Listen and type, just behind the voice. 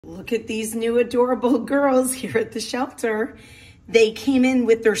Look at these new adorable girls here at the shelter. They came in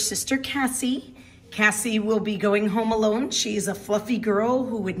with their sister Cassie. Cassie will be going home alone. She's a fluffy girl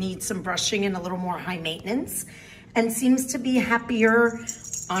who would need some brushing and a little more high maintenance and seems to be happier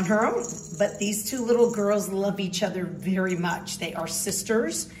on her own. But these two little girls love each other very much. They are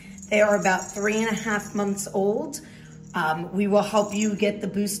sisters. They are about 3.5 months old. We will help you get the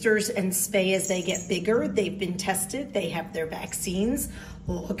boosters and spay as they get bigger. They've been tested. They have their vaccines.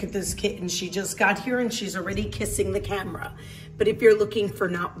 Look at this kitten. She just got here and she's already kissing the camera. But if you're looking for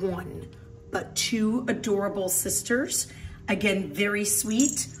not one, but two adorable sisters, again, very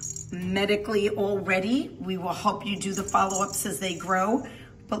sweet, medically all ready. We will help you do the follow-ups as they grow.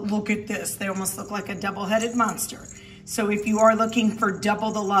 But look at this. They almost look like a double-headed monster. So if you are looking for double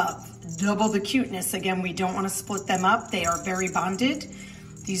the love, double the cuteness, again, we don't want to split them up. They are very bonded.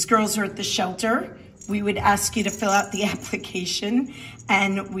 These girls are at the shelter. We would ask you to fill out the application,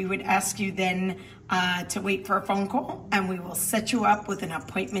 and we would ask you then to wait for a phone call, and we will set you up with an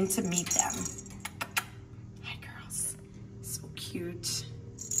appointment to meet them. Hi, girls. So cute.